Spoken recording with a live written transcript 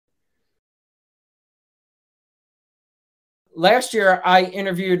last year I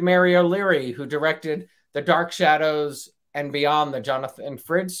interviewed Mary O'Leary, who directed The Dark Shadows and Beyond, the Jonathan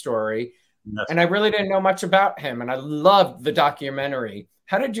Frid story. Yes. And I really didn't know much about him. And I loved the documentary.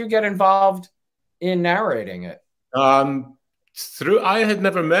 How did you get involved in narrating it? I had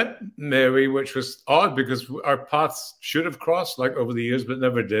never met Mary, which was odd because our paths should have crossed like over the years, but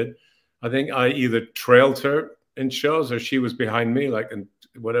never did. I think I either trailed her in shows or she was behind me, like in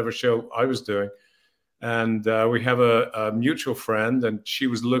whatever show I was doing. And we have a mutual friend, and she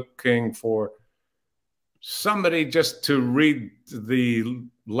was looking for somebody just to read the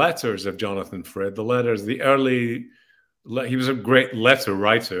letters of Jonathan Frid, the letters, the early, he was a great letter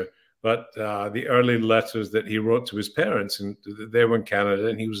writer, but the early letters that he wrote to his parents, and they were in Canada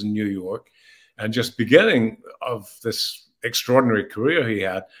and he was in New York, and just beginning of this extraordinary career he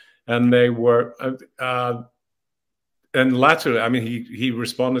had. And they were, and later, I mean, he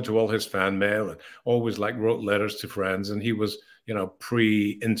responded to all his fan mail and always like wrote letters to friends. And he was, you know,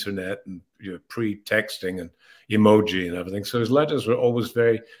 pre-internet and pre-texting and emoji and everything. So his letters were always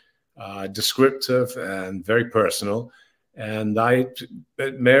very descriptive and very personal. And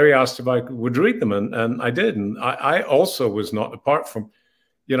Mary asked if I would read them, and I did. And I also was not, apart from,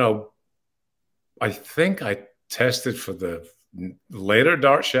 you know, I think I tested for the later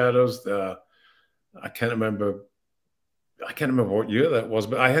Dark Shadows. I can't remember what year that was,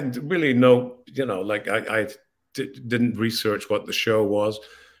 but I had really no, you know, like I didn't research what the show was.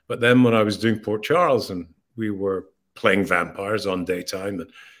 But then when I was doing Port Charles and we were playing vampires on daytime,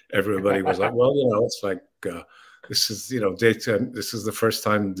 and everybody was like, well, you know, it's like, this is, you know, daytime. This is the first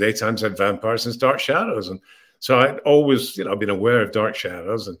time daytime's had vampires since Dark Shadows. And so I'd always, you know, been aware of Dark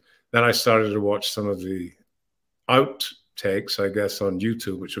Shadows. And then I started to watch some of the outtakes, I guess, on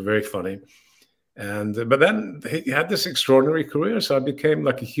YouTube, which were very funny. And but then he had this extraordinary career, so I became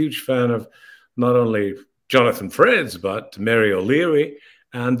like a huge fan of not only Jonathan Frid's but Mary O'Leary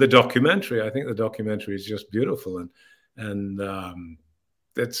and the documentary. I think the documentary is just beautiful, and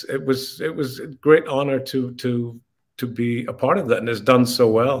it was a great honor to be a part of that, and it's done so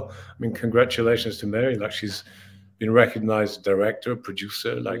well. I mean, congratulations to Mary. Like, she's been recognized director,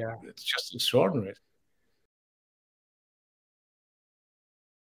 producer. Like, yeah. It's just extraordinary.